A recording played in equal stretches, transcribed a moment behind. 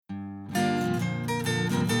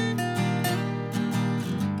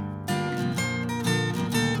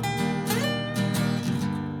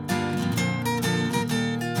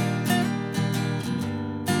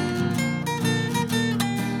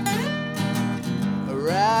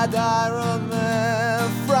red Iron Man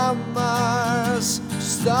from Mars,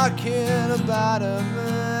 just talking about a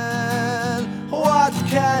man. What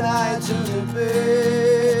can I do to be?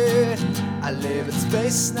 I live in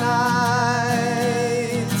space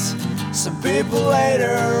night. Some people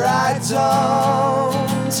later I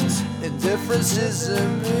don't. Indifference is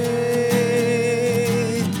in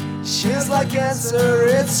me. She's like cancer,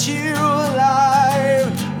 it's you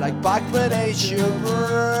alive. Like Bachman ate your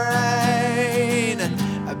brain.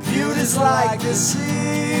 Beauty's like disease.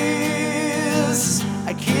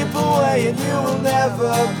 I keep away and you will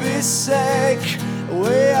never be sick.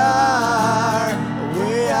 We are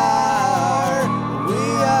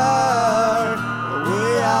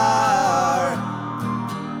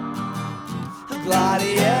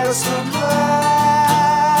gladiators from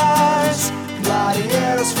Mars,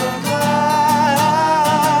 gladiators from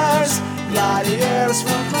Mars, gladiators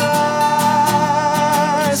from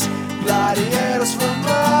Mars, gladiators from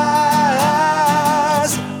Mars.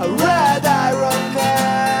 A red Iron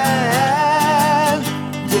Man,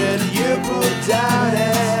 did you put down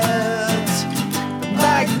it?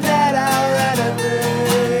 Magnet, our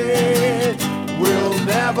enemy, will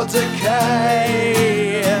never decay.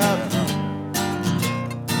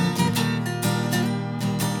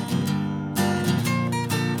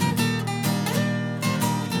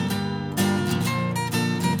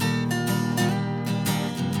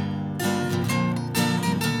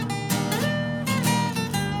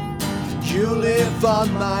 You live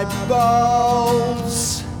on my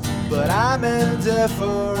bones, but I'm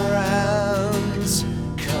indifferent,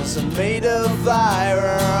 'cause I'm made of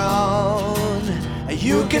iron.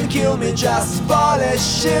 You can kill me just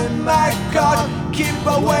polishing my cock. Keep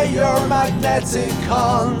away your magnetic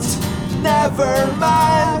hunt. Never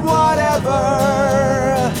mind,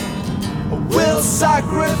 whatever. We'll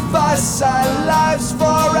sacrifice our lives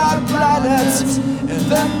for our planet in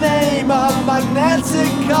the name of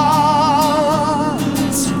magnetic hunt.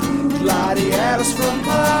 Gladiators from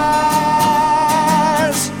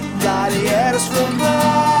Mars, gladiators from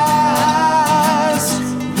Mars,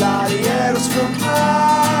 gladiators from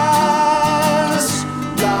Mars,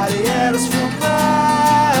 gladiators from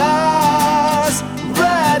Mars.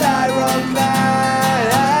 Red Iron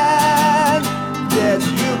Man, did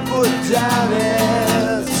you put down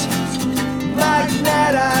it?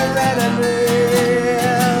 Magnet, our enemy,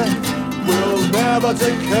 will never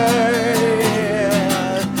decay.